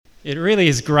It really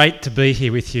is great to be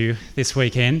here with you this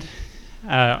weekend.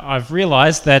 I've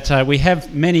realised that we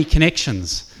have many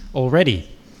connections already.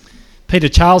 Peter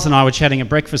Charles and I were chatting at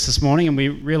breakfast this morning and we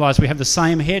realised we have the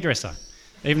same hairdresser,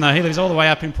 even though he lives all the way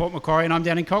up in Port Macquarie and I'm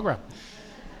down in Cogra.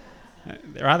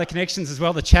 There are other connections as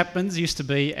well. The Chapmans used to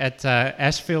be at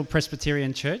Ashfield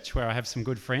Presbyterian Church, where I have some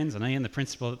good friends, and Ian, the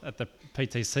principal at the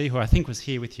PTC, who I think was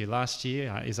here with you last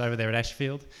year, is over there at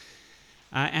Ashfield.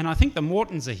 And I think the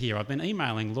Mortons are here. I've been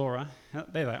emailing Laura. There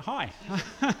they are. Hi.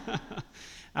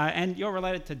 And you're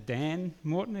related to Dan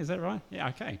Morton, is that right? Yeah,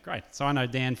 okay, great. So I know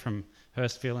Dan from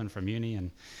Hurstville and from uni.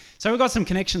 And so we've got some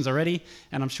connections already,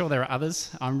 and I'm sure there are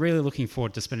others. I'm really looking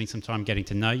forward to spending some time getting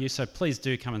to know you. So please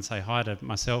do come and say hi to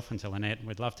myself and to Lynette.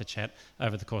 We'd love to chat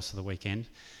over the course of the weekend.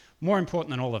 More important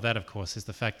than all of that, of course, is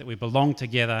the fact that we belong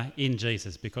together in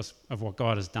Jesus because of what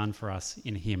God has done for us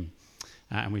in him.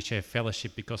 And we share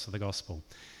fellowship because of the gospel.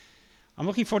 I'm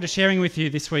looking forward to sharing with you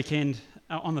this weekend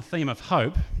on the theme of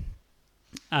hope,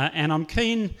 and I'm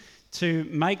keen to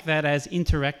make that as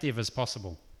interactive as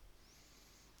possible.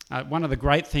 One of the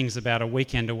great things about a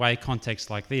weekend away context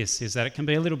like this is that it can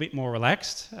be a little bit more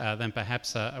relaxed than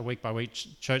perhaps a week-by-week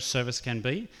church service can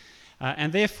be,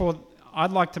 and therefore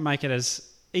I'd like to make it as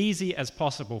easy as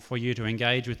possible for you to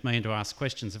engage with me and to ask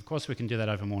questions. Of course, we can do that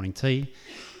over morning tea,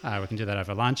 we can do that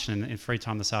over lunch and in free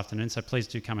time this afternoon, so please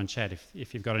do come and chat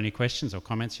if you've got any questions or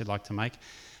comments you'd like to make.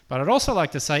 But I'd also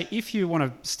like to say, if you want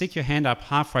to stick your hand up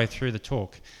halfway through the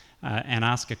talk and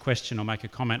ask a question or make a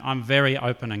comment, I'm very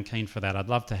open and keen for that. I'd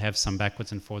love to have some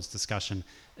backwards and forwards discussion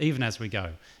even as we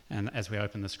go and as we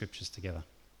open the scriptures together.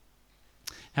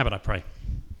 How about I pray?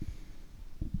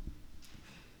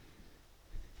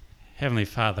 Heavenly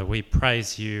Father, we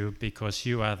praise you because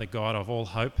you are the God of all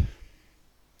hope.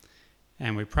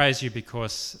 And we praise you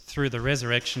because through the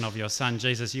resurrection of your Son,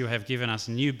 Jesus, you have given us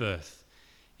new birth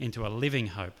into a living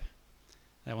hope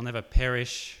that will never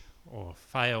perish or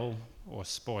fail or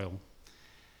spoil.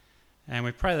 And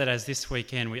we pray that as this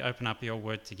weekend we open up your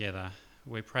word together,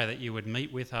 we pray that you would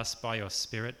meet with us by your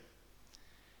Spirit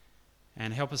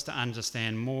and help us to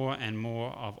understand more and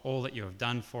more of all that you have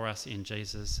done for us in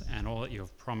Jesus and all that you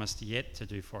have promised yet to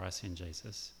do for us in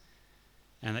Jesus,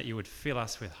 and that you would fill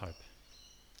us with hope,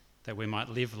 that we might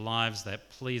live lives that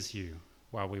please you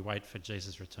while we wait for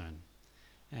Jesus' return.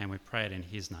 And we pray it in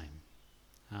his name.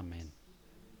 Amen.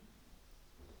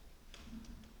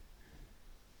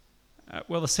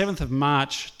 Well, the 7th of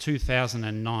March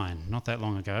 2009, not that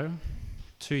long ago,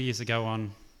 2 years ago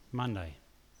on Monday,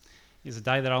 is a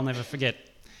day that I'll never forget.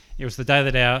 It was the day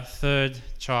that our third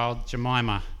child,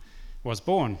 Jemima, was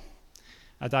born.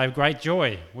 A day of great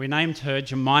joy. We named her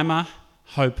Jemima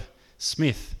Hope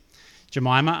Smith.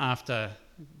 Jemima, after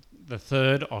the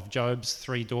third of Job's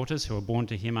 3 daughters who were born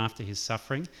to him after his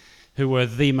suffering, who were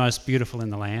the most beautiful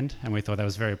in the land, and we thought that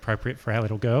was very appropriate for our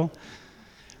little girl.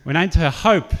 We named her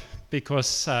Hope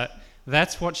because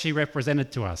that's what she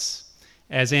represented to us,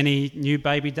 as any new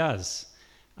baby does.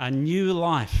 A new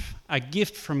life, a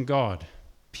gift from God,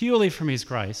 purely from his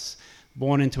grace,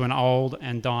 born into an old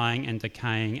and dying and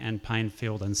decaying and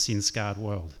pain-filled and sin-scarred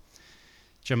world.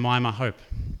 Jemima Hope.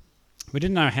 We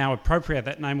didn't know how appropriate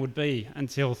that name would be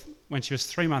until when she was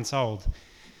 3 months old.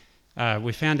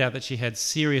 We found out that she had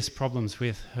serious problems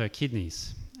with her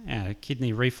kidneys,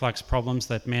 kidney reflux problems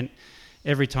that meant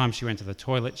every time she went to the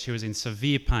toilet she was in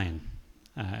severe pain,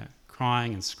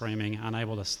 crying and screaming,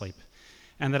 unable to sleep.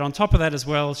 And that on top of that as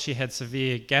well, she had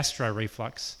severe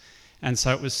gastro-reflux. And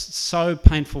so it was so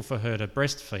painful for her to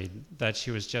breastfeed that she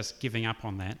was just giving up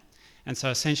on that. And so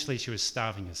essentially she was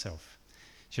starving herself.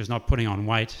 She was not putting on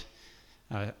weight.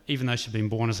 Even though she'd been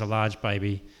born as a large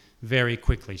baby, very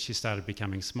quickly she started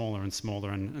becoming smaller and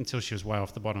smaller until she was way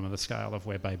off the bottom of the scale of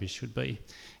where babies should be.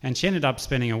 And she ended up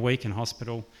spending a week in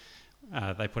hospital.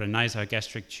 They put a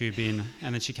nasogastric tube in,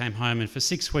 and then she came home, and for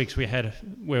 6 weeks we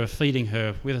were feeding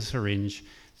her with a syringe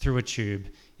through a tube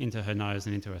into her nose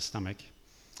and into her stomach.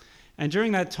 And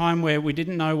during that time where we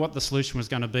didn't know what the solution was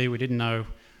going to be, we didn't know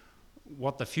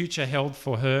what the future held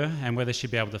for her and whether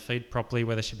she'd be able to feed properly,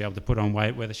 whether she'd be able to put on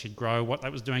weight, whether she'd grow, what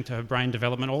that was doing to her brain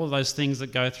development, all of those things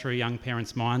that go through young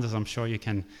parents' minds, as I'm sure you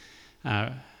can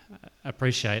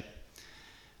appreciate.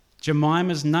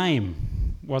 Jemima's name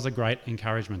was a great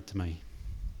encouragement to me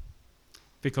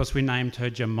because we named her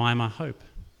Jemima Hope,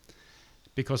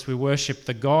 because we worship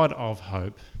the God of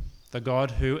hope, the God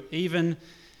who even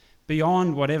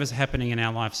beyond whatever's happening in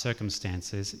our life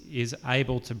circumstances is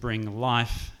able to bring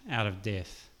life out of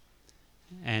death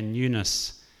and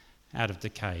newness out of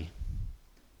decay.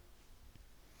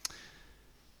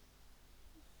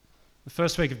 The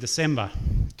first week of December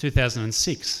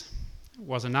 2006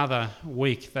 was another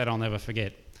week that I'll never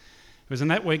forget. It was in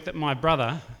that week that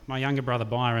my younger brother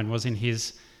Byron, was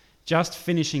just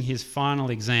finishing his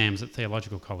final exams at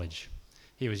theological college.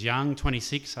 He was young,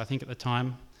 26 I think at the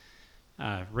time,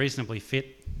 reasonably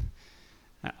fit,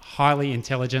 highly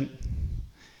intelligent,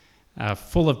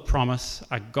 full of promise,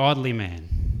 a godly man,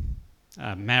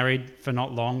 married for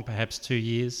not long, perhaps 2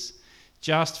 years,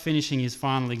 just finishing his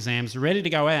final exams, ready to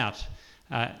go out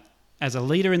as a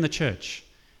leader in the church,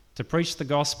 to preach the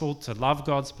gospel, to love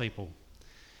God's people.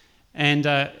 And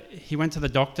he went to the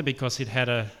doctor because he'd had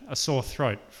a sore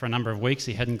throat for a number of weeks.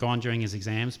 He hadn't gone during his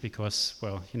exams because,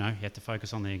 he had to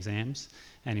focus on the exams.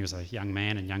 And he was a young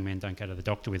man, and young men don't go to the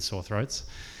doctor with sore throats.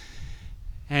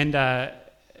 And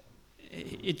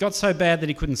it got so bad that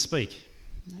he couldn't speak.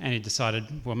 And he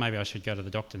decided, well, maybe I should go to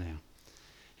the doctor now.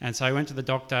 And so he went to the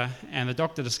doctor, and the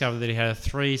doctor discovered that he had a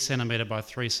 3 centimetre by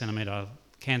 3 centimetre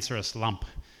cancerous lump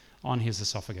on his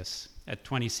esophagus at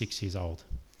 26 years old.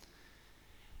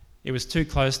 It was too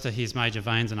close to his major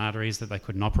veins and arteries that they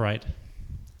couldn't operate,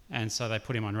 and so they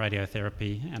put him on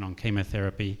radiotherapy and on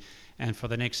chemotherapy, and for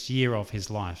the next year of his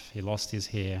life he lost his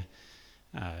hair.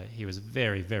 He was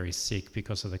very, very sick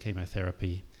because of the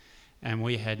chemotherapy, and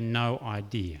we had no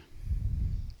idea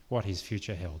what his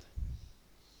future held.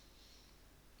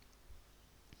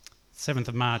 7th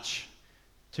of March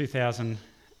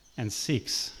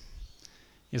 2006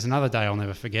 is another day I'll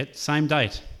never forget. Same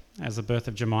date as the birth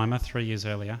of Jemima 3 years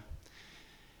earlier.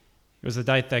 It was the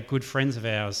date that good friends of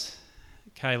ours,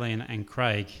 Kayleen and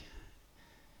Craig,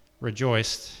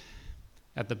 rejoiced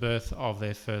at the birth of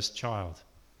their first child,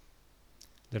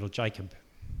 little Jacob.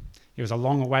 He was a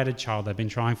long-awaited child. They'd been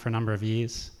trying for a number of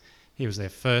years. He was their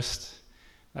first.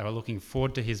 They were looking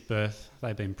forward to his birth.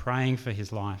 They'd been praying for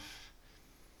his life.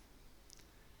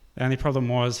 The only problem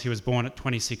was he was born at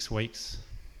 26 weeks,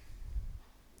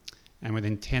 and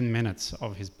within 10 minutes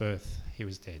of his birth, he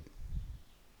was dead.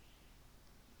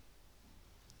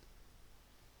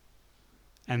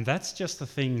 And that's just the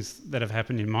things that have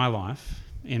happened in my life,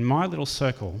 in my little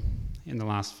circle, in the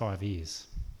last 5 years.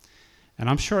 And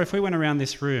I'm sure if we went around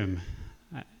this room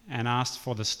and asked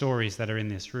for the stories that are in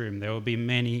this room, there will be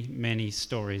many, many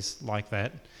stories like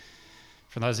that.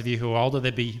 For those of you who are older,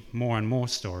 there'd be more and more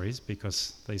stories,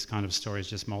 because these kind of stories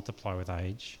just multiply with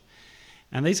age.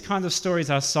 And these kinds of stories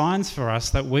are signs for us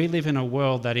that we live in a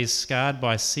world that is scarred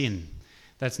by sin.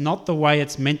 That's not the way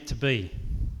it's meant to be.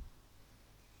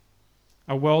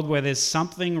 A world where there's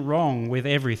something wrong with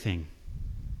everything.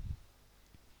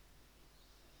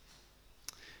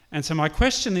 And so my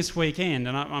question this weekend,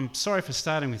 and I'm sorry for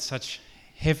starting with such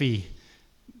heavy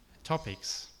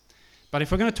topics, but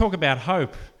if we're going to talk about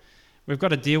hope, we've got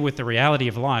to deal with the reality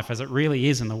of life as it really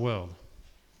is in the world.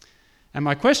 And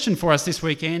my question for us this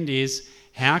weekend is,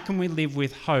 how can we live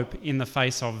with hope in the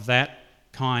face of that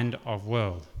kind of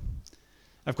world?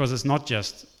 Of course, it's not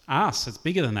just us, it's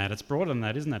bigger than that, it's broader than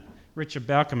that, isn't it? Richard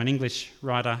Bauckham, an English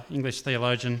writer, English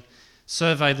theologian,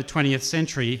 surveyed the 20th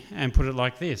century and put it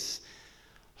like this: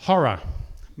 horror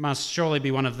must surely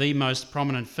be one of the most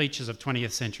prominent features of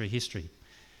 20th century history.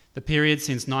 The period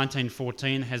since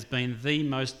 1914 has been the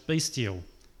most bestial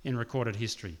in recorded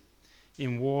history,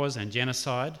 in wars and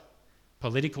genocide,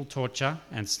 political torture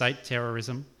and state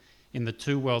terrorism, in the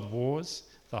 2 world wars,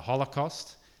 the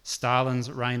Holocaust, Stalin's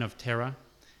reign of terror,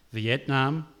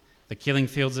 Vietnam, the killing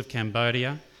fields of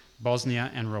Cambodia,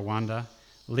 Bosnia and Rwanda.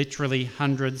 Literally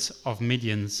hundreds of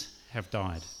millions have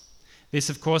died. This,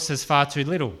 of course, is far too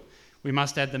little. We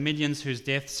must add the millions whose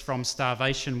deaths from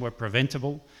starvation were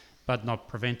preventable, but not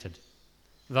prevented.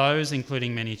 Those,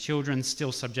 including many children,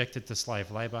 still subjected to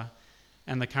slave labour,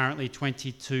 and the currently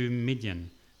 22 million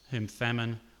whom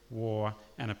famine, war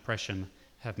and oppression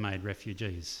have made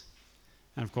refugees.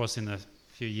 And of course, in the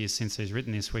few years since he's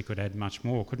written this, we could add much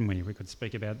more, couldn't we? We could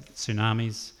speak about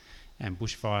tsunamis and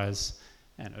bushfires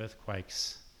and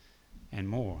earthquakes and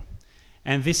more.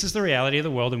 And this is the reality of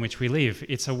the world in which we live.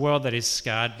 It's a world that is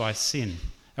scarred by sin,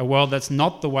 a world that's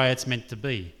not the way it's meant to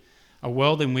be, a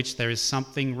world in which there is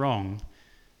something wrong,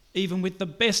 even with the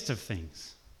best of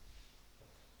things.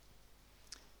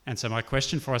 And so my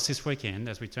question for us this weekend,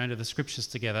 as we turn to the scriptures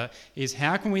together, is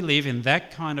how can we live in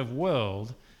that kind of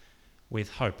world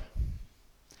with hope?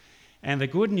 And the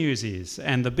good news is,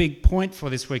 and the big point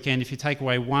for this weekend, if you take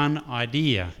away one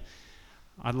idea,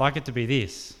 I'd like it to be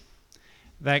this: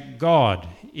 that God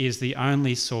is the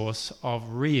only source of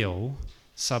real,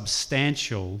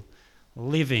 substantial,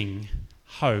 living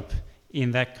hope in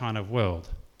that kind of world.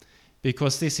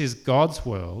 Because this is God's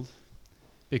world,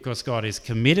 because God is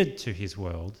committed to his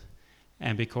world,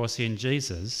 and because in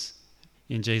Jesus'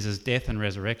 death and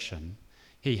resurrection,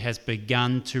 he has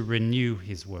begun to renew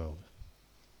his world.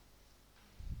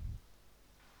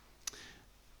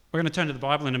 We're going to turn to the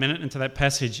Bible in a minute, into that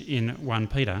passage in 1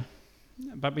 Peter.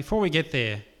 But before we get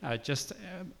there, just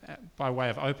by way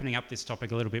of opening up this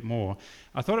topic a little bit more,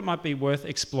 I thought it might be worth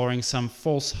exploring some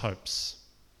false hopes,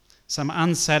 some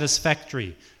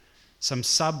unsatisfactory, some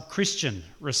sub-Christian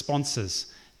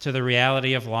responses to the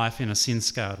reality of life in a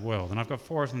sin-scarred world. And I've got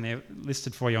 4 of them there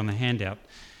listed for you on the handout.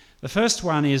 The first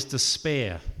one is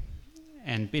despair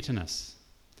and bitterness.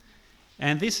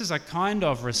 And this is a kind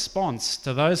of response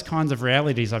to those kinds of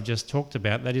realities I've just talked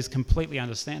about that is completely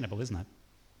understandable, isn't it?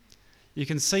 You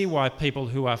can see why people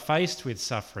who are faced with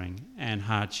suffering and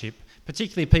hardship,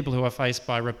 particularly people who are faced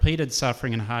by repeated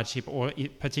suffering and hardship, or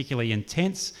particularly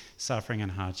intense suffering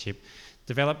and hardship,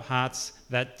 develop hearts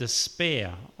that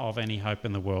despair of any hope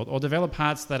in the world, or develop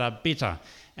hearts that are bitter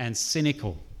and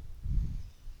cynical,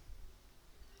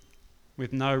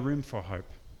 with no room for hope.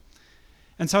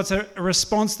 And so it's a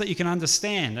response that you can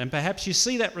understand, and perhaps you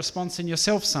see that response in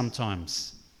yourself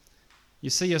sometimes.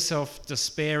 You see yourself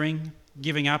despairing,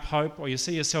 giving up hope, or you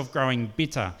see yourself growing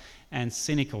bitter and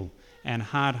cynical and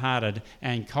hard-hearted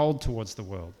and cold towards the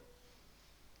world.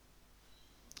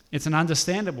 It's an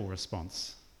understandable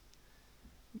response,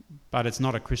 but it's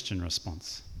not a Christian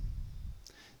response.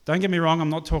 Don't get me wrong, I'm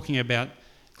not talking about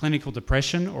clinical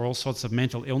depression or all sorts of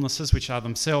mental illnesses which are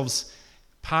themselves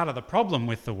part of the problem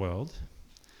with the world.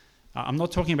 I'm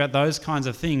not talking about those kinds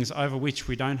of things over which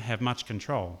we don't have much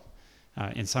control,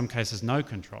 in some cases no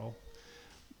control.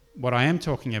 What I am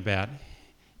talking about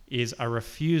is a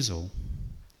refusal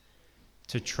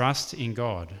to trust in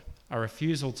God, a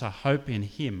refusal to hope in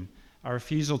Him, a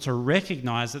refusal to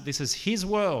recognise that this is His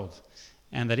world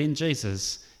and that in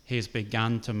Jesus He has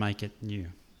begun to make it new.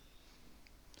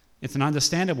 It's an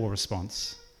understandable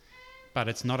response, but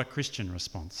it's not a Christian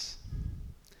response.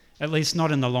 At least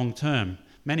not in the long term.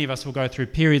 Many of us will go through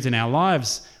periods in our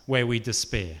lives where we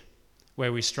despair,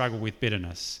 where we struggle with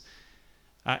bitterness.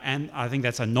 And I think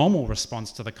that's a normal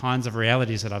response to the kinds of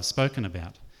realities that I've spoken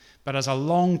about. But as a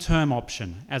long-term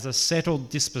option, as a settled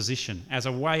disposition, as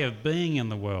a way of being in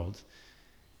the world,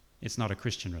 it's not a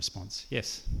Christian response.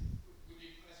 Yes? Would you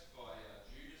classify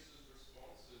Judas's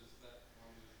response as that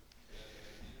kind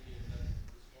of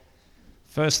response?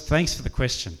 First, thanks for the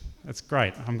question. That's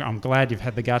great. I'm glad you've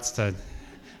had the guts to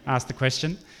ask the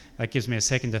question. That gives me a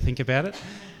second to think about it.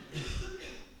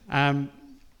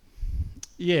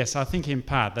 Yes, I think in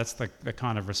part that's the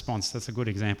kind of response. That's a good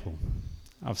example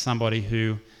of somebody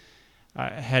who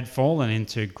had fallen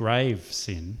into grave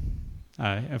sin.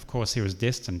 Of course, he was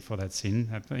destined for that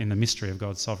sin in the mystery of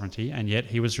God's sovereignty, and yet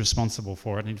he was responsible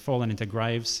for it, and he'd fallen into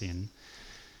grave sin.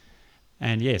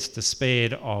 And yes,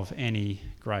 despaired of any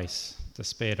grace,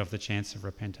 despaired of the chance of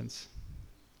repentance.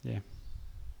 Yeah.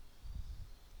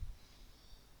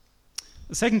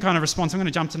 The second kind of response, I'm going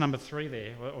to jump to number 3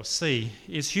 there, or C,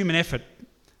 is human effort.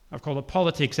 I've called it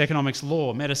politics, economics,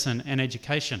 law, medicine, and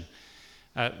education.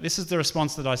 This is the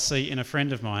response that I see in a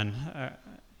friend of mine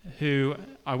who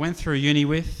I went through uni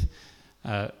with,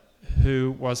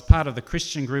 who was part of the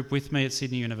Christian group with me at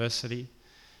Sydney University,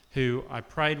 who I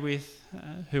prayed with,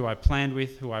 who I planned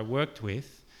with, who I worked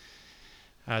with,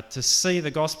 to see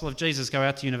the gospel of Jesus go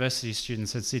out to university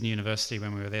students at Sydney University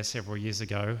when we were there several years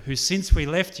ago, who since we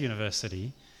left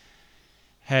university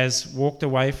has walked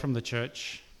away from the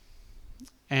church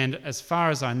and, as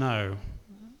far as I know,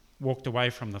 walked away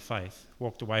from the faith,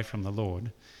 walked away from the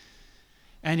Lord,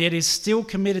 and yet is still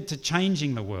committed to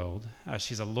changing the world.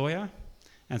 She's a lawyer,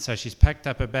 and so she's packed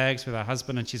up her bags with her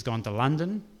husband and she's gone to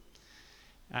London,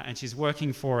 and she's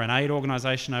working for an aid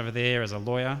organisation over there as a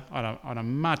lawyer on a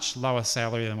much lower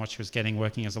salary than what she was getting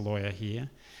working as a lawyer here.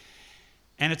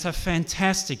 And it's a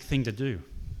fantastic thing to do.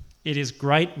 It is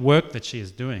great work that she is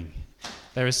doing.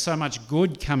 There is so much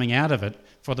good coming out of it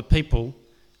for the people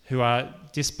who are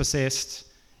dispossessed,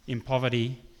 in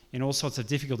poverty, in all sorts of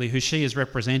difficulty, who she is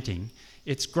representing.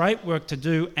 It's great work to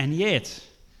do, and yet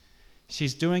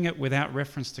she's doing it without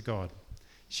reference to God.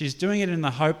 She's doing it in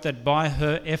the hope that by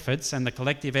her efforts and the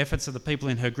collective efforts of the people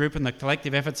in her group and the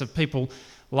collective efforts of people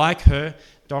like her,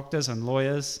 doctors and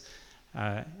lawyers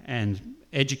and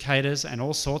educators and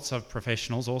all sorts of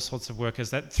professionals, all sorts of workers,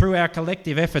 that through our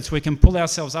collective efforts we can pull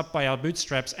ourselves up by our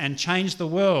bootstraps and change the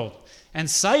world and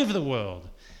save the world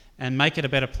and make it a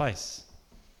better place.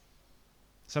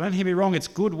 So don't hear me wrong, it's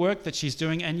good work that she's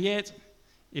doing, and yet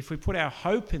if we put our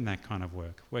hope in that kind of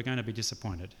work, we're going to be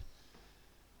disappointed.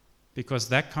 Because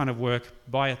that kind of work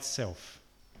by itself,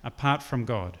 apart from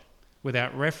God,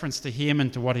 without reference to Him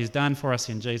and to what He's done for us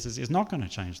in Jesus, is not going to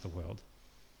change the world.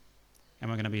 And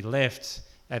we're going to be left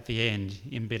at the end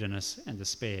in bitterness and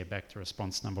despair, back to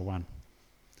response number 1.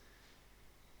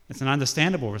 It's an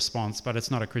understandable response, but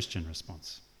it's not a Christian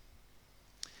response.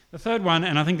 The third one,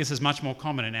 and I think this is much more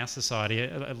common in our society,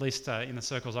 at least in the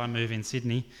circles I move in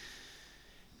Sydney,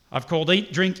 I've called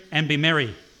Eat, Drink and Be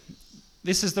Merry.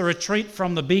 This is the retreat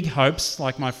from the big hopes,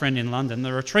 like my friend in London,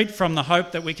 the retreat from the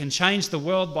hope that we can change the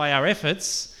world by our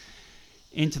efforts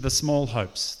into the small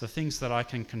hopes, the things that I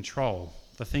can control,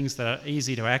 the things that are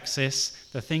easy to access,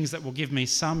 the things that will give me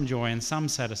some joy and some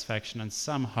satisfaction and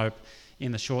some hope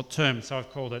in the short term. So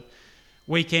I've called it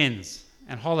weekends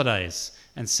and holidays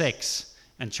and sex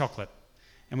and chocolate.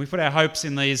 And we put our hopes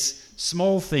in these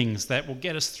small things that will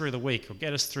get us through the week or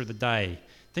get us through the day,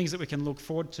 things that we can look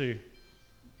forward to.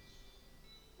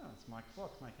 Oh, it's my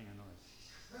clock making a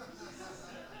noise.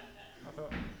 I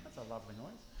thought, that's a lovely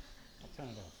noise. I'll turn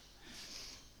it off.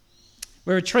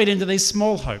 We retreat into these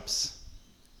small hopes,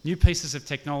 new pieces of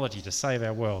technology to save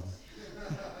our world.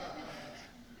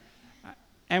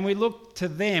 And we look to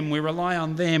them, we rely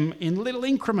on them in little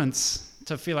increments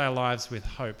to fill our lives with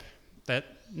hope that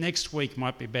next week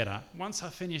might be better. Once I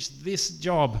finish this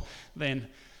job, then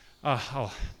I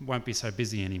won't be so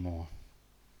busy anymore.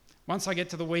 Once I get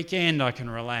to the weekend, I can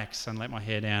relax and let my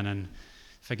hair down and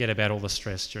forget about all the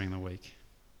stress during the week.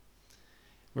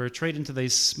 We retreat into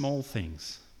these small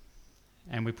things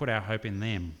and we put our hope in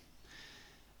them.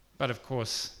 But of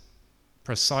course,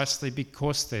 precisely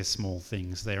because they're small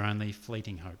things, they're only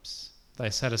fleeting hopes. They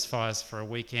satisfy us for a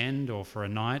weekend or for a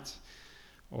night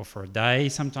or for a day,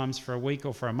 sometimes for a week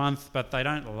or for a month, but they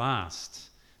don't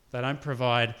last. They don't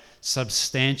provide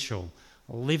substantial,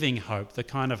 living hope, the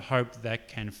kind of hope that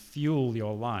can fuel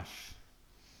your life.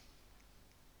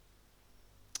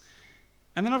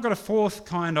 And then I've got a fourth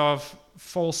kind of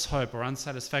false hope or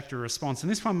unsatisfactory response, and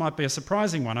this one might be a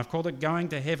surprising one. I've called it going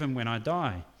to heaven when I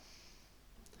die.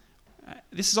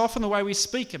 This is often the way we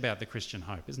speak about the Christian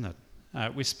hope, isn't it?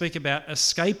 We speak about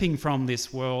escaping from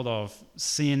this world of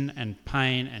sin and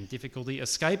pain and difficulty,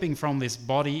 escaping from this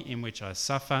body in which I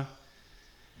suffer,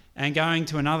 and going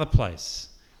to another place,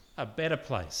 a better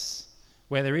place,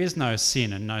 where there is no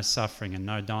sin and no suffering and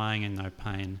no dying and no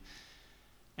pain.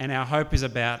 And our hope is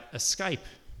about escape.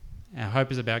 Our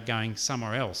hope is about going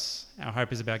somewhere else. Our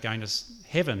hope is about going to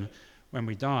heaven when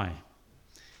we die.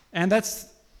 And that's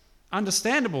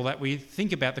understandable that we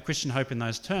think about the Christian hope in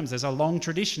those terms. There's a long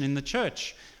tradition in the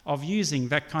church of using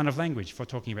that kind of language for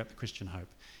talking about the Christian hope.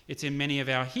 It's in many of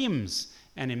our hymns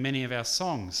and in many of our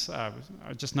songs. I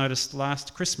just noticed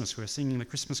last Christmas we were singing the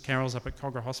Christmas carols up at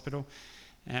Cogra Hospital,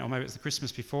 or maybe it was the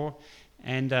Christmas before,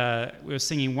 and we were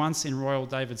singing Once in Royal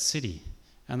David City.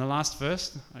 And the last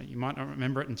verse, you might not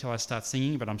remember it until I start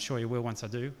singing, but I'm sure you will once I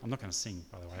do. I'm not going to sing,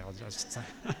 by the way, I'll just say.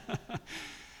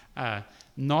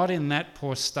 Not in that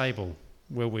poor stable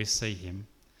will we see him,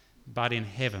 but in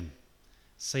heaven,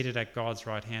 seated at God's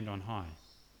right hand on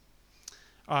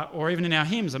high. Or even in our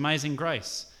hymns, Amazing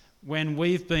Grace, when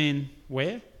we've been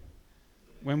where?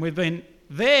 When we've been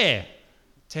there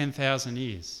 10,000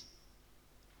 years,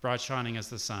 bright shining as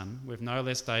the sun, with no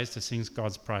less days to sing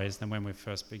God's praise than when we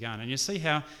first begun. And you see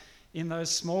how in those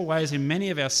small ways, in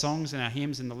many of our songs and our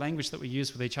hymns, in the language that we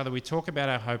use with each other, we talk about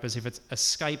our hope as if it's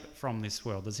escape from this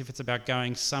world, as if it's about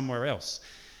going somewhere else.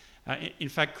 In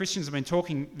fact, Christians have been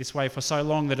talking this way for so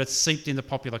long that it's seeped into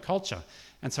popular culture.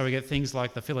 And so we get things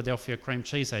like the Philadelphia cream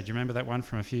cheese ad. Do you remember that one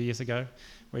from a few years ago?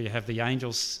 Where you have the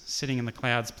angels sitting in the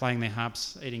clouds playing their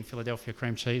harps, eating Philadelphia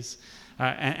cream cheese.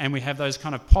 And we have those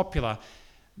kind of popular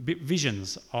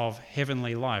visions of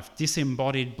heavenly life,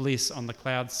 disembodied bliss on the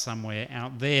clouds somewhere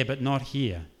out there, but not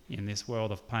here in this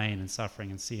world of pain and suffering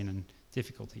and sin and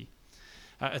difficulty.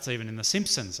 It's even in The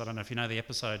Simpsons. I don't know if you know the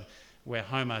episode where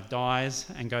Homer dies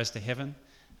and goes to heaven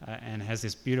and has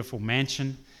this beautiful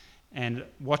mansion and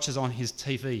watches on his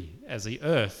TV as the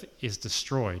earth is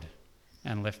destroyed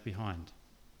and left behind.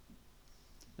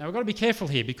 Now we've got to be careful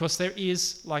here because there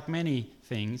is, like many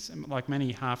things, like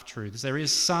many half-truths, there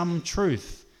is some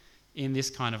truth in this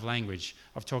kind of language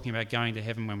of talking about going to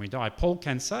heaven when we die. Paul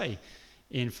can say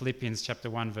in Philippians chapter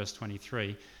 1 verse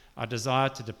 23, I desire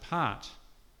to depart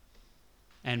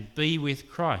and be with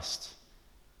Christ,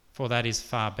 for that is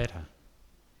far better.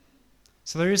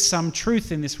 So there is some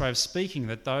truth in this way of speaking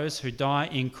that those who die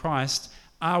in Christ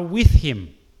are with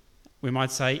him, we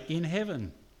might say in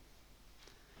heaven.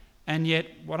 And yet,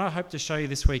 what I hope to show you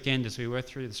this weekend as we work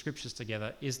through the scriptures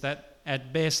together is that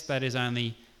at best that is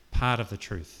only part of the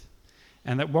truth.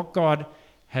 And that what God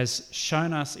has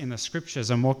shown us in the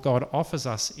scriptures and what God offers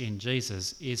us in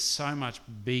Jesus is so much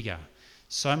bigger,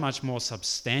 so much more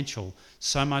substantial,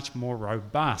 so much more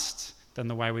robust than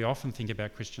the way we often think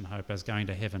about Christian hope as going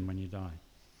to heaven when you die.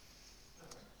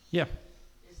 Yeah.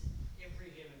 Is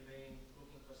every human being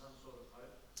looking for some sort of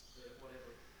hope,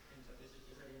 whatever ends up, is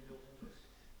that inbuilt into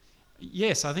us?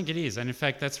 Yes, I think it is. And in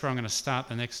fact, that's where I'm going to start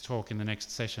the next talk in the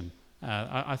next session.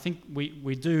 I think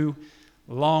we do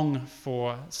long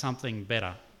for something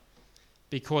better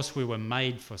because we were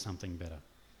made for something better.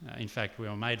 In fact, we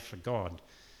were made for God.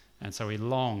 And so we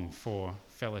long for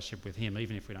fellowship with him,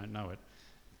 even if we don't know it.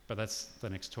 But that's the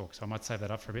next talk. So I might save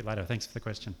that up for a bit later. Thanks for the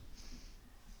question.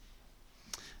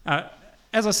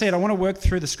 As I said, I want to work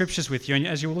through the scriptures with you. And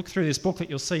as you look through this booklet,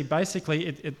 you'll see basically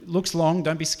it looks long.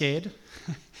 Don't be scared.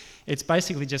 It's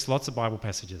basically just lots of Bible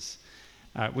passages.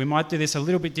 We might do this a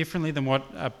little bit differently than what,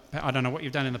 I don't know what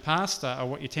you've done in the past or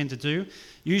what you tend to do.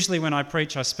 Usually when I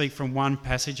preach, I speak from one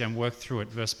passage and work through it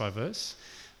verse by verse.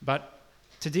 But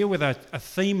to deal with a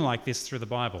theme like this through the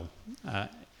Bible,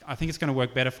 I think it's going to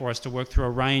work better for us to work through a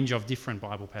range of different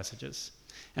Bible passages.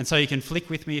 And so you can flick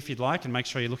with me if you'd like and make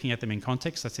sure you're looking at them in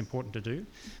context. That's important to do.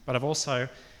 But I've also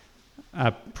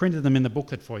printed them in the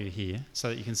booklet for you here so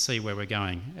that you can see where we're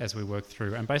going as we work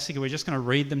through. And basically we're just going to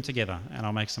read them together and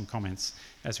I'll make some comments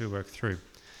as we work through.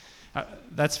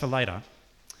 That's for later.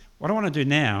 What I want to do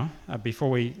now, before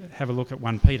we have a look at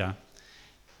 1 Peter,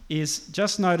 is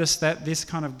just notice that this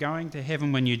kind of going to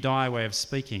heaven when you die way of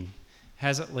speaking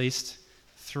has at least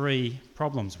 3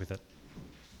 problems with it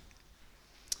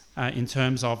in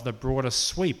terms of the broader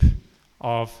sweep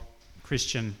of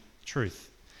Christian truth.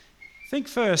 Think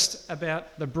first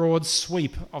about the broad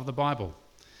sweep of the Bible.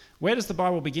 Where does the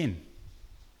Bible begin?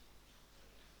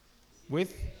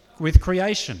 With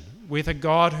creation, with a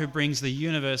God who brings the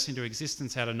universe into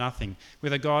existence out of nothing,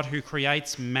 with a God who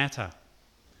creates matter,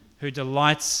 who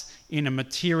delights in a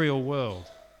material world,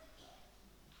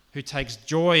 who takes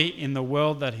joy in the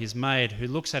world that he's made, who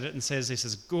looks at it and says this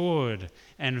is good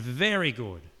and very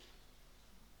good.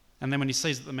 And then when he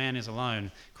sees that the man is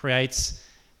alone, creates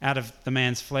out of the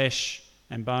man's flesh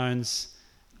and bones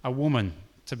a woman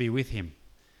to be with him.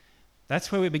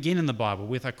 That's where we begin in the Bible,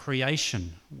 with a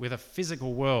creation, with a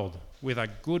physical world, with a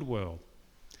good world.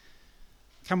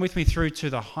 Come with me through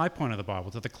to the high point of the Bible,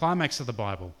 to the climax of the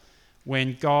Bible,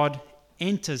 when God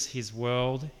enters his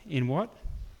world in what?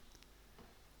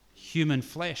 Human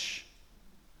flesh,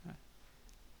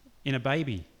 in a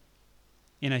baby,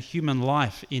 in a human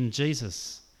life, in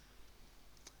Jesus.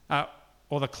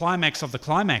 Or the climax of the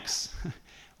climax,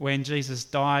 when Jesus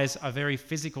dies a very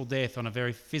physical death on a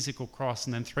very physical cross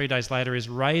and then 3 days later is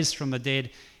raised from the dead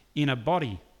in a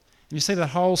body. And you see that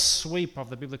whole sweep of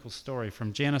the biblical story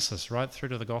from Genesis right through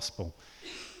to the gospel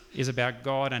is about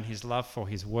God and his love for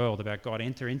his world, about God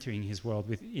entering his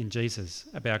world in Jesus,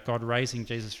 about God raising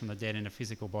Jesus from the dead in a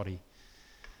physical body.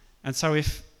 And so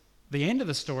if the end of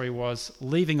the story was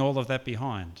leaving all of that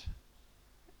behind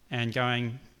and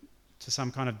going to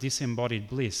some kind of disembodied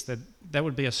bliss, that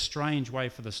would be a strange way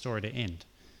for the story to end.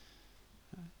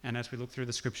 And as we look through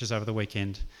the scriptures over the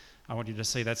weekend, I want you to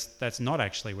see that's not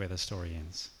actually where the story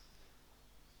ends.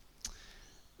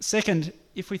 Second,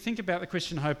 if we think about the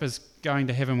Christian hope as going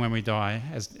to heaven when we die,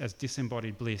 as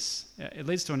disembodied bliss, it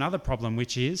leads to another problem,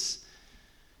 which is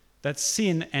that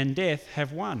sin and death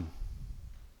have won.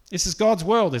 This is God's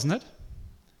world, isn't it?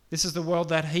 This is the world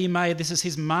that he made. This is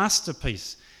his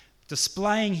masterpiece,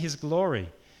 displaying his glory,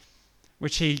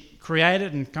 which he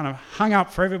created and kind of hung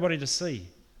up for everybody to see,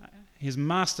 his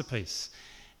masterpiece.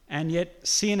 And yet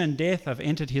sin and death have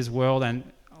entered his world and,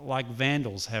 like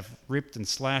vandals, have ripped and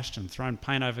slashed and thrown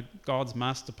paint over God's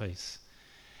masterpiece.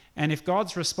 And if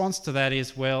God's response to that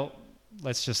is, well,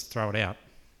 let's just throw it out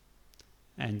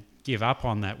and give up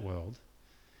on that world,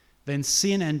 then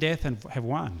sin and death have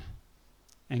won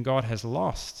and God has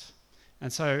lost.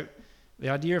 And so the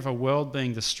idea of a world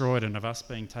being destroyed and of us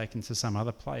being taken to some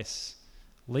other place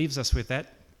leaves us with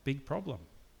that big problem.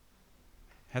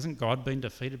 Hasn't God been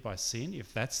defeated by sin,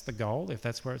 if that's the goal, if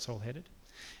that's where it's all headed?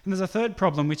 And there's a third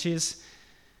problem, which is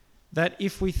that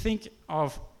if we think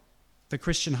of the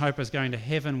Christian hope as going to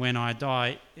heaven when I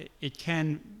die, it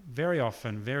can very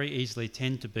often, very easily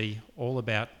tend to be all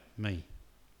about me.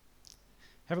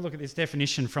 Have a look at this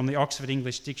definition from the Oxford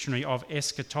English Dictionary of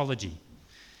eschatology.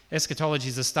 Eschatology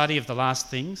is the study of the last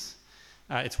things.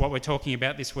 It's what we're talking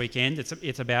about this weekend.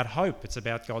 It's about hope. It's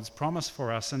about God's promise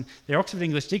for us. And the Oxford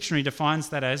English Dictionary defines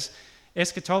that as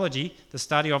eschatology, the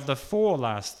study of the 4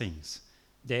 last things: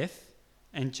 death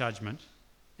and judgment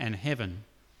and heaven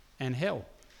and hell.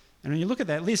 And when you look at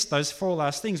that list, those 4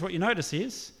 last things, what you notice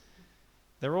is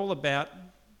they're all about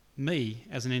me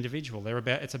as an individual.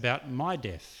 It's about my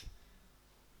death,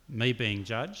 me being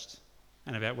judged,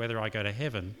 and about whether I go to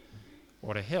heaven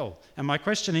or to hell. And my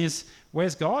question is,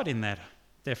 where's God in that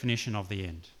definition of the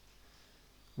end?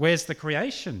 Where's the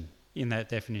creation in that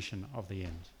definition of the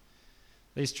end?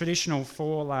 These traditional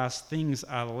 4 last things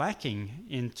are lacking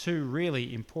in 2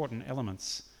 really important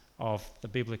elements of the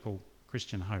biblical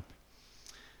Christian hope.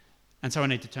 And so I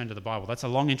need to turn to the Bible. That's a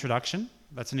long introduction.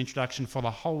 That's an introduction for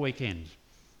the whole weekend.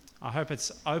 I hope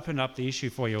it's opened up the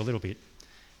issue for you a little bit.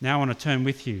 Now I want to turn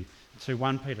with you to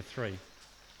 1 Peter 3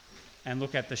 and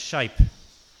look at the shape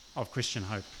of Christian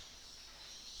hope.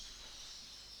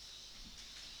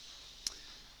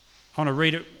 I want to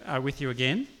read it with you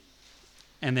again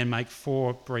and then make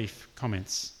 4 brief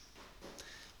comments.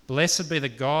 Blessed be the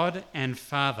God and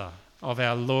Father of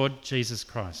our Lord Jesus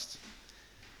Christ.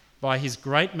 By his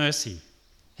great mercy,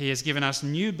 he has given us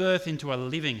new birth into a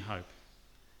living hope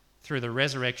through the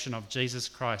resurrection of Jesus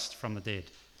Christ from the dead,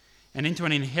 and into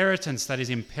an inheritance that is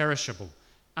imperishable,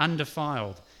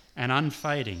 undefiled, and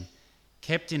unfading,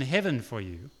 kept in heaven for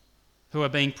you, who are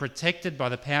being protected by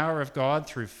the power of God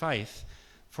through faith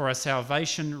for a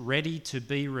salvation ready to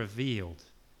be revealed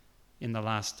in the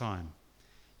last time.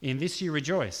 In this you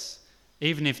rejoice,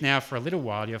 even if now for a little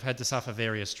while you have had to suffer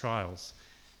various trials,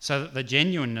 so that the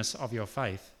genuineness of your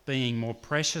faith, being more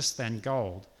precious than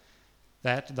gold,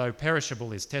 that, though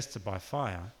perishable, is tested by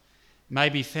fire, may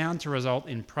be found to result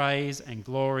in praise and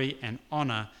glory and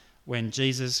honour when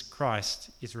Jesus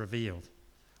Christ is revealed.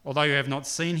 Although you have not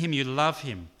seen him, you love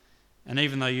him, and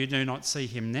even though you do not see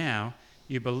him now,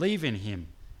 you believe in him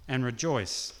and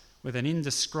rejoice with an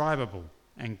indescribable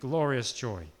and glorious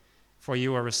joy, for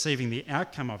you are receiving the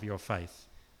outcome of your faith,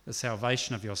 the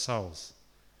salvation of your souls.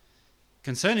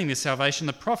 Concerning this salvation,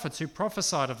 the prophets who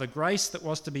prophesied of the grace that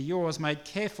was to be yours made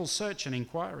careful search and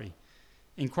inquiring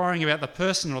about the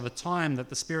person or the time that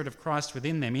the Spirit of Christ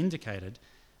within them indicated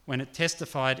when it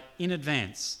testified in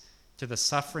advance to the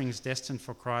sufferings destined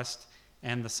for Christ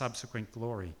and the subsequent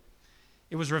glory.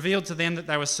 It was revealed to them that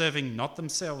they were serving not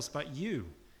themselves but you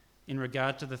in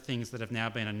regard to the things that have now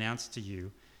been announced to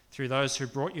you through those who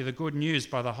brought you the good news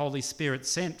by the Holy Spirit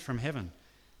sent from heaven,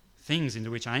 things into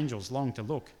which angels long to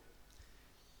look.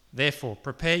 Therefore,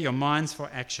 prepare your minds for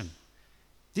action.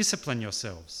 Discipline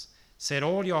yourselves. Set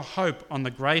all your hope on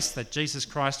the grace that Jesus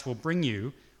Christ will bring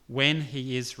you when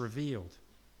he is revealed.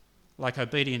 Like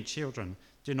obedient children,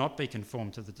 do not be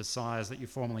conformed to the desires that you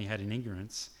formerly had in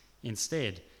ignorance.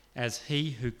 Instead, as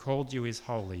he who called you is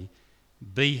holy,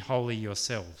 be holy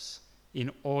yourselves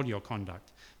in all your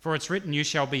conduct. For it's written, you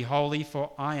shall be holy,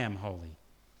 for I am holy.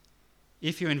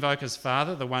 If you invoke as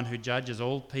Father the one who judges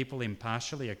all people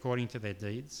impartially according to their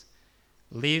deeds,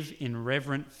 live in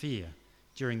reverent fear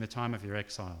during the time of your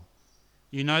exile.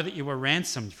 You know that you were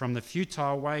ransomed from the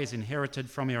futile ways inherited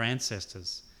from your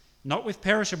ancestors, not with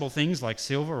perishable things like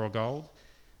silver or gold,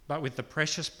 but with the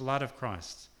precious blood of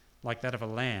Christ, like that of a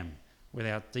lamb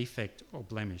without defect or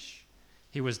blemish.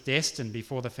 He was destined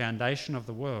before the foundation of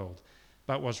the world,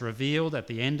 but was revealed at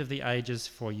the end of the ages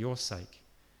for your sake.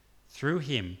 Through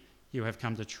him, you have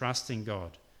come to trust in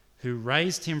God, who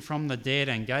raised him from the dead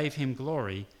and gave him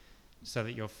glory, so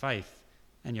that your faith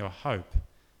and your hope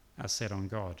are set on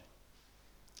God.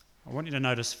 I want you to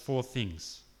notice 4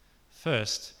 things.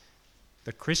 First,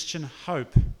 the Christian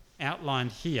hope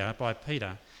outlined here by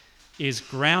Peter is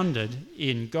grounded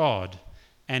in God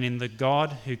and in the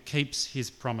God who keeps his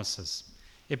promises.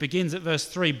 It begins at verse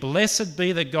 3, Blessed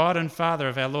be the God and Father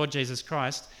of our Lord Jesus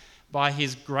Christ. By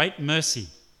his great mercy,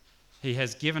 he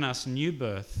has given us new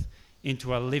birth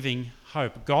into a living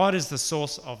hope. God is the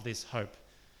source of this hope.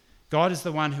 God is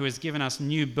the one who has given us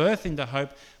new birth into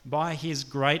hope by his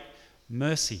great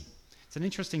mercy. It's an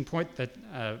interesting point that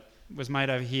was made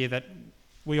over here, that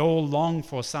we all long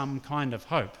for some kind of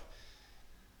hope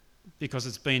because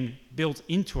it's been built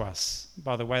into us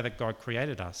by the way that God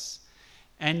created us.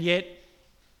 And yet,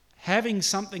 having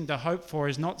something to hope for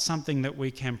is not something that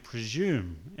we can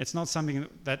presume. It's not something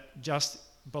that just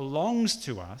belongs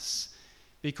to us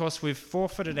because we've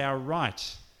forfeited our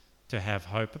right to have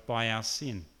hope by our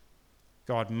sin.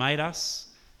 God made us,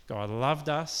 God loved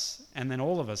us, and then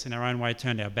all of us in our own way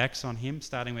turned our backs on him,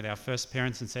 starting with our first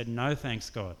parents, and said, no thanks,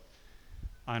 God.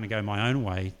 I'm going to go my own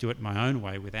way, do it my own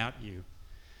way without you.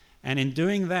 And in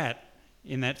doing that,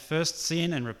 in that first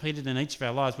sin and repeated in each of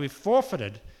our lives, we've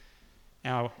forfeited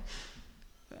the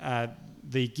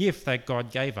gift that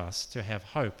God gave us to have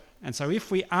hope. And so if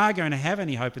we are going to have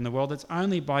any hope in the world, it's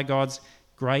only by God's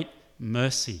great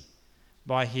mercy,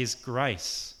 by his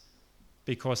grace,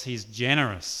 because he's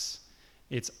generous.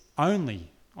 It's only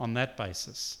on that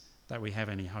basis that we have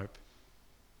any hope.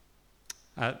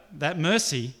 That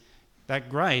mercy, that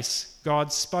grace,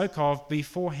 God spoke of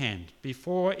beforehand,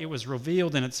 before it was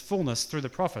revealed in its fullness through the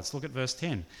prophets. Look at verse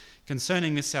 10.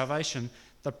 Concerning this salvation,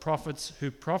 the prophets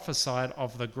who prophesied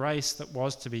of the grace that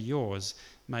was to be yours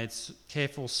made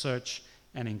careful search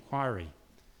and inquiry.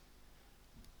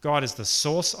 God is the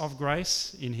source of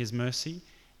grace in his mercy,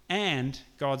 And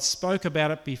God spoke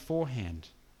about it beforehand,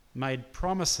 made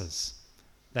promises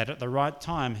that at the right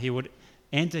time he would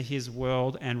enter his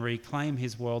world and reclaim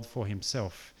his world for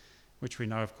himself, which we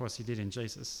know, of course, he did in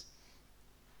Jesus.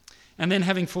 And then,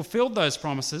 having fulfilled those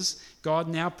promises, God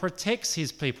now protects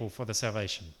his people for the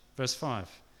salvation. Verse 5,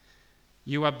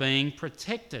 you are being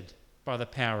protected by the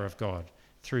power of God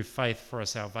through faith for a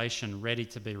salvation ready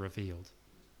to be revealed.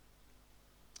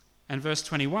 And verse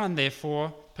 21,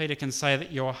 therefore, Peter can say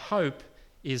that your hope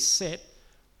is set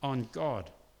on God.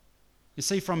 You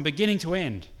see, from beginning to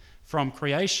end, from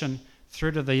creation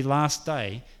through to the last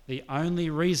day, the only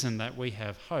reason that we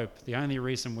have hope, the only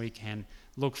reason we can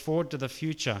look forward to the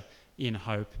future in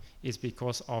hope is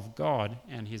because of God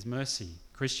and his mercy.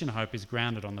 Christian hope is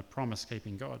grounded on the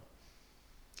promise-keeping God.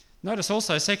 Notice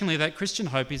also, secondly, that Christian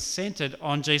hope is centred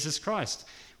on Jesus Christ.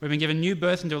 We've been given new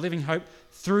birth into a living hope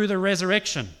through the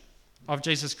resurrection of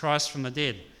Jesus Christ from the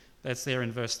dead. That's there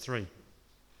in verse 3.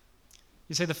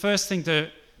 You see, the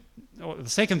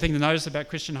second thing to notice about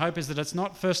Christian hope is that it's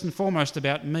not first and foremost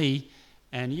about me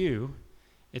and you.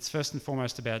 It's first and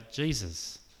foremost about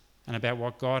Jesus and about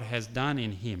what God has done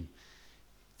in him.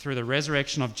 Through the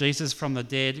resurrection of Jesus from the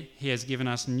dead, he has given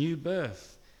us new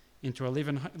birth into a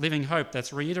living hope.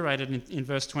 That's reiterated in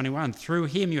verse 21. Through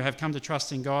him you have come to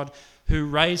trust in God, who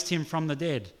raised him from the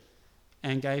dead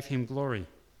and gave him glory.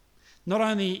 Not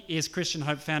only is Christian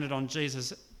hope founded on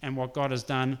Jesus and what God has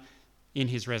done in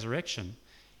his resurrection,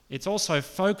 it's also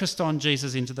focused on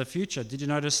Jesus into the future. Did you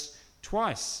notice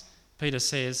twice Peter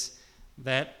says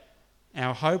that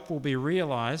our hope will be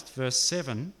realised, verse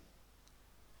 7,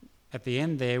 at the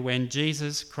end there, when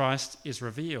Jesus Christ is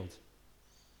revealed.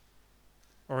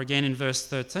 Or again in verse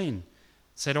 13,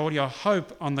 set all your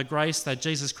hope on the grace that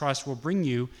Jesus Christ will bring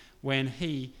you when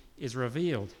he is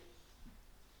revealed.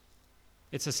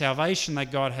 It's a salvation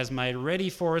that God has made ready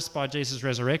for us by Jesus'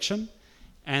 resurrection,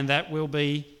 and that will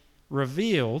be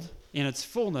revealed in its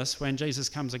fullness when Jesus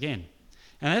comes again.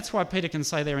 And that's why Peter can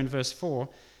say there in verse 4,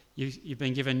 you've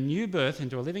been given new birth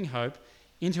into a living hope,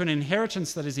 into an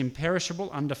inheritance that is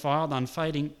imperishable, undefiled,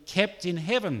 unfading, kept in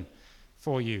heaven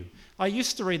for you. I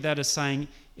used to read that as saying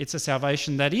it's a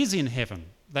salvation that is in heaven,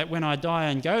 that when I die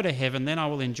and go to heaven, then I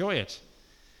will enjoy it.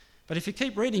 But if you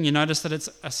keep reading, you notice that it's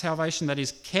a salvation that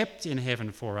is kept in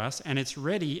heaven for us, and it's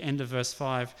ready, end of verse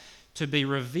 5, to be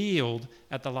revealed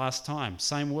at the last time.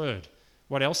 Same word.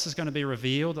 What else is going to be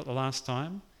revealed at the last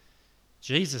time?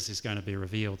 Jesus is going to be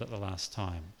revealed at the last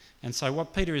time. And so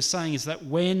what Peter is saying is that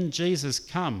when Jesus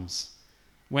comes,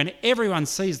 when everyone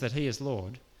sees that he is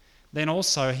Lord, then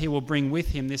also he will bring with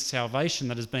him this salvation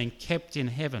that is being kept in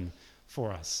heaven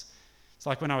for us. It's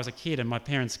like when I was a kid and my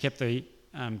parents kept the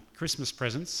Christmas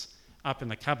presents up in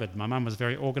the cupboard. My mum was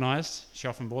very organised. She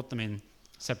often bought them in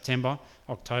September,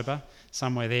 October,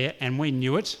 somewhere there, and we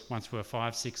knew it once we were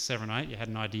 5, 6, 7, 8. You had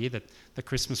an idea that the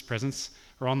Christmas presents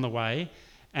were on the way,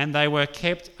 and they were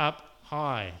kept up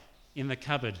high in the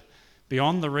cupboard,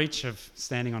 beyond the reach of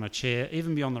standing on a chair,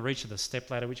 even beyond the reach of the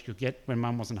stepladder, which you could get when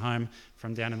Mum wasn't home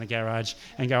from down in the garage,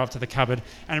 and go up to the cupboard,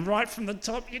 and right from the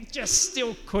top you just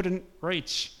still couldn't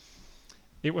reach.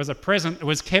 It was a present that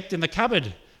was kept in the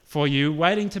cupboard for you,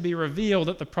 waiting to be revealed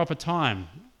at the proper time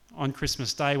on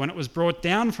Christmas Day, when it was brought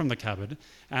down from the cupboard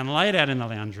and laid out in the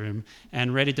lounge room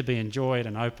and ready to be enjoyed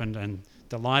and opened and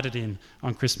delighted in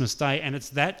on Christmas Day. And it's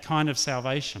that kind of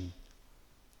salvation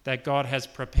that God has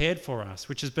prepared for us,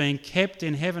 which is being kept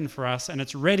in heaven for us, and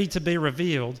it's ready to be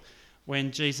revealed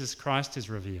when Jesus Christ is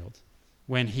revealed,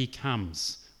 when he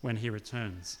comes, when he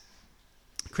returns.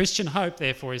 Christian hope,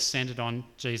 therefore, is centred on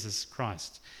Jesus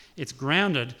Christ. It's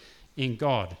grounded in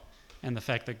God and the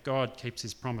fact that God keeps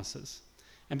his promises.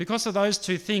 And because of those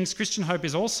two things, Christian hope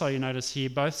is also, you notice here,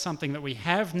 both something that we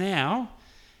have now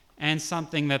and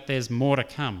something that there's more to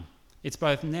come. It's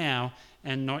both now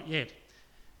and not yet.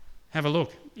 Have a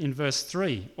look in verse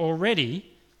 3.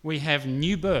 Already we have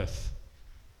new birth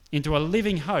into a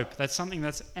living hope. That's something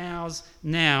that's ours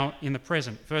now in the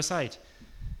present. Verse 8.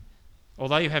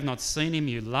 Although you have not seen him,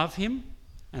 you love him.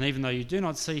 And even though you do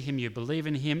not see him, you believe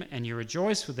in him, and you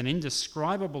rejoice with an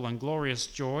indescribable and glorious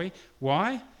joy.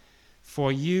 Why?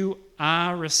 For you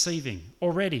are receiving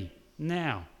already,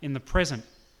 now, in the present.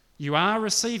 You are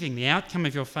receiving the outcome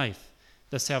of your faith,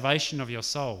 the salvation of your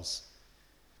souls.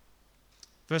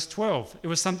 Verse 12,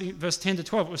 verse 10 to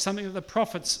 12, it was something that the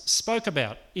prophets spoke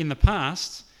about in the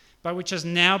past, but which has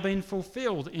now been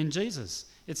fulfilled in Jesus.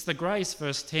 It's the grace,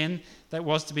 verse 10, that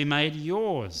was to be made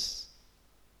yours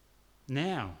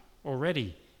now,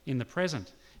 already, in the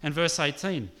present. And verse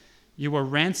 18, You were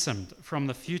ransomed from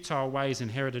the futile ways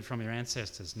inherited from your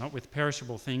ancestors, not with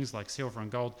perishable things like silver and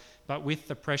gold, but with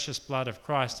the precious blood of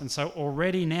Christ. And so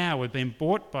already now we've been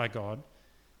bought by God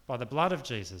by the blood of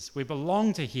Jesus. We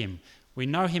belong to him. We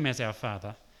know him as our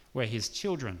Father. We're his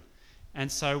children.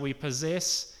 And so we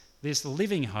possess this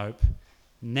living hope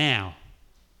now.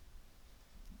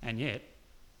 And yet,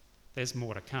 there's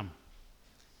more to come.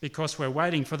 Because we're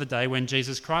waiting for the day when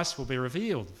Jesus Christ will be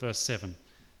revealed, verse 7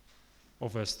 or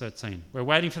verse 13. We're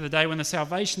waiting for the day when the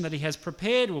salvation that he has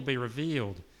prepared will be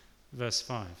revealed, verse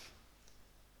 5.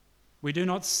 We do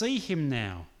not see him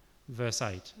now, verse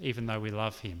 8, even though we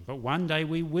love him. But one day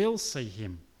we will see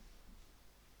him.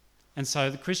 And so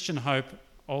the Christian hope,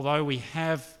 although we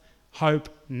have hope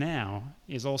now,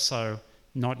 is also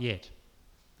not yet.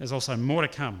 There's also more to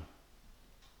come.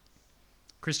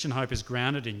 Christian hope is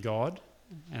grounded in God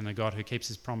and the God who keeps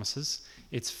his promises.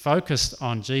 It's focused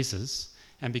on Jesus.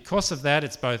 And because of that,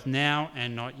 it's both now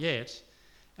and not yet.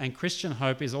 And Christian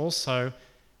hope is also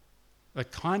the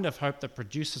kind of hope that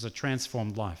produces a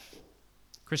transformed life.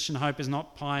 Christian hope is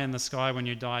not pie in the sky when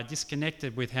you die,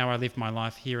 disconnected with how I live my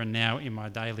life here and now in my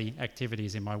daily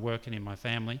activities, in my work and in my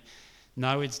family.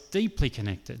 No, it's deeply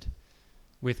connected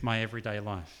with my everyday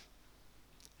life.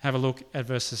 Have a look at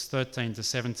verses 13 to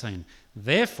 17.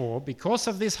 Therefore, because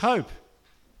of this hope,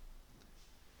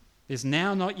 this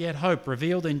now not yet hope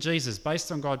revealed in Jesus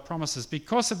based on God's promises,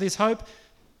 because of this hope,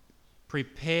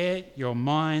 prepare your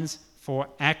minds for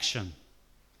action.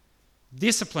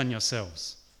 Discipline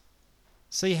yourselves.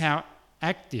 See how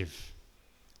active,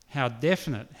 how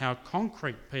definite, how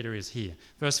concrete Peter is here.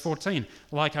 Verse 14,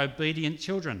 like obedient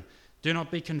children, do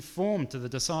not be conformed to the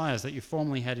desires that you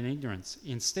formerly had in ignorance.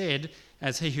 Instead,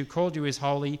 as he who called you is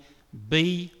holy,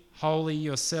 be holy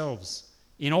yourselves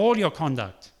in all your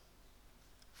conduct.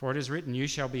 For it is written, you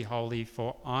shall be holy,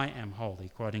 for I am holy,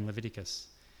 quoting Leviticus.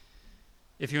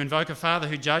 If you invoke a Father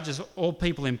who judges all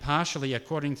people impartially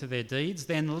according to their deeds,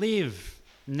 then live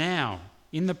now,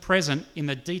 in the present, in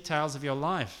the details of your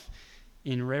life,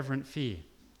 in reverent fear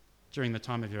during the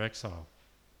time of your exile.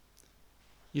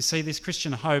 You see, this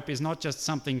Christian hope is not just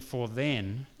something for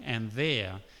then and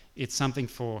there, it's something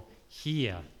for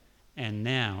here and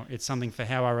now. It's something for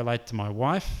how I relate to my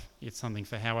wife, it's something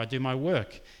for how I do my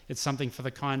work, it's something for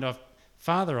the kind of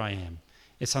father I am,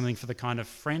 it's something for the kind of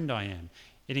friend I am.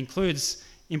 It includes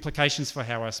implications for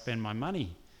how I spend my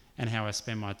money and how I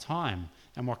spend my time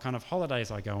and what kind of holidays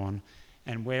I go on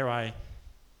and where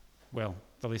well,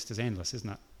 the list is endless, isn't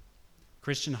it?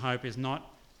 Christian hope is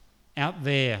not out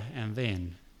there and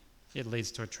then. It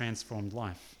leads to a transformed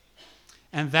life.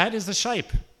 And that is the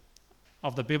shape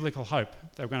of the biblical hope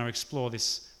that we're going to explore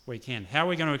this weekend. How are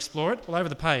we going to explore it? Well, over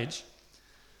the page,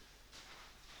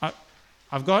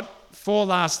 I've got 4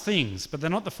 last things, but they're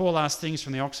not the 4 last things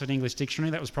from the Oxford English Dictionary.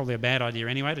 That was probably a bad idea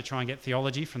anyway, to try and get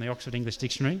theology from the Oxford English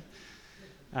Dictionary.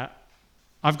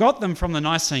 I've got them from the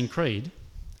Nicene Creed,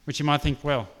 which you might think,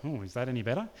 well, is that any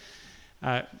better?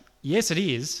 Yes, it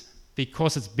is,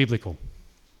 because it's biblical.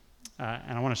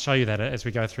 And I want to show you that as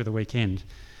we go through the weekend.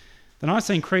 The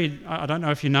Nicene Creed, I don't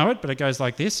know if you know it, but it goes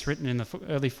like this, written in the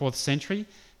early 4th century.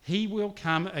 He will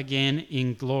come again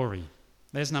in glory.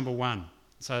 There's number 1.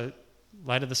 So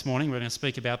later this morning we're going to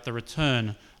speak about the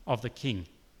return of the King.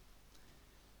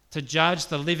 To judge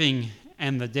the living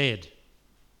and the dead.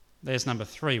 There's number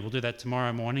 3. We'll do that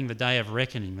tomorrow morning, the day of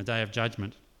reckoning, the day of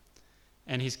judgment.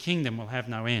 And his kingdom will have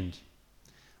no end.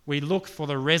 We look for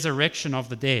the resurrection of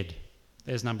the dead.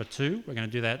 There's number 2. We're going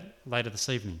to do that later this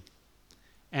evening.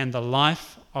 And the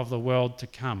life of the world to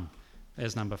come.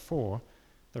 There's number 4.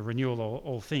 The renewal of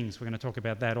all things. We're going to talk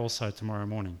about that also tomorrow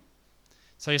morning.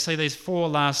 So you see these 4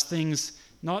 last things,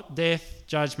 not death,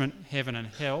 judgment, heaven and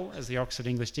hell, as the Oxford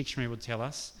English Dictionary would tell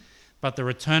us, but the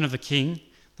return of the King,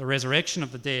 the resurrection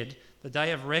of the dead, the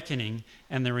day of reckoning,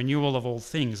 and the renewal of all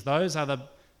things. Those are the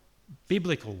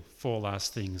biblical 4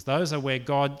 last things. Those are where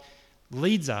God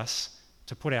leads us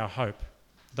to put our hope.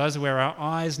 Those are where our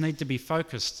eyes need to be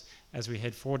focused as we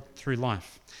head forward through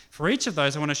life. For each of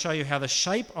those, I want to show you how the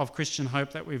shape of Christian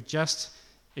hope that we've just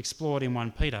explored in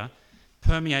 1 Peter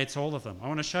permeates all of them. I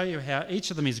want to show you how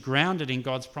each of them is grounded in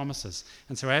God's promises.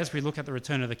 And so as we look at the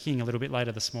return of the King a little bit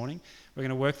later this morning, we're going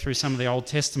to work through some of the Old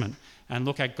Testament and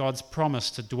look at God's promise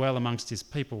to dwell amongst his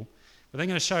people. But then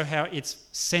going to show how it's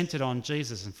centred on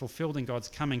Jesus and fulfilled in God's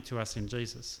coming to us in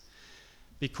Jesus.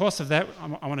 Because of that,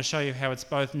 I want to show you how it's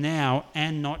both now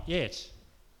and not yet.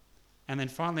 And then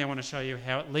finally, I want to show you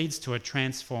how it leads to a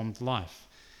transformed life.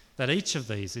 That each of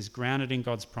these is grounded in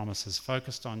God's promises,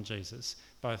 focused on Jesus,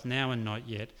 both now and not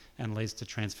yet, and leads to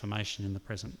transformation in the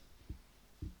present.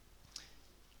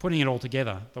 putting it all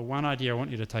together, the one idea I want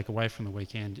you to take away from the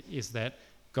weekend is that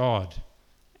God,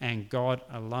 and God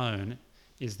alone,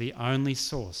 is the only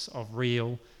source of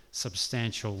real,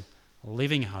 substantial,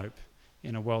 living hope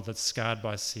in a world that's scarred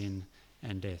by sin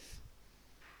and death.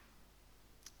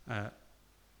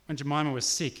 When Jemima was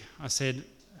sick, I said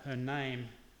her name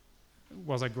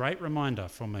was a great reminder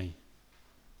for me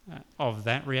of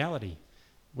that reality.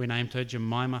 We named her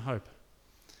Jemima Hope.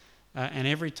 And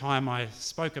every time I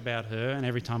spoke about her and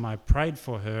every time I prayed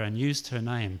for her and used her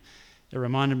name, it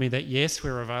reminded me that yes,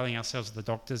 we were availing ourselves of the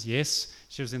doctors. Yes,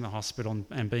 she was in the hospital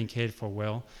and being cared for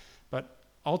well. But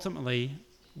ultimately,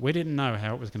 we didn't know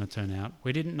how it was going to turn out.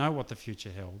 We didn't know what the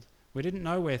future held. We didn't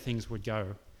know where things would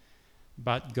go.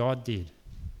 But God did.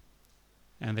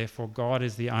 And therefore, God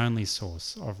is the only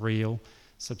source of real,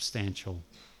 substantial,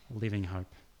 living hope.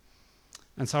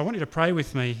 And so I want you to pray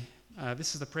with me.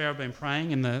 This is the prayer I've been praying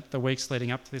in the weeks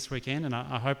leading up to this weekend, and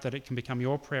I hope that it can become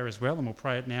your prayer as well, and we'll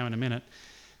pray it now in a minute.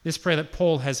 This prayer that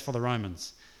Paul has for the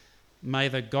Romans. May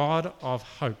the God of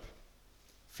hope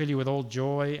fill you with all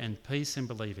joy and peace in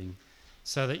believing,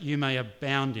 so that you may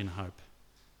abound in hope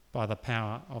by the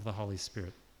power of the Holy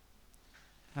Spirit.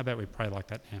 How about we pray like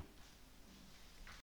that now?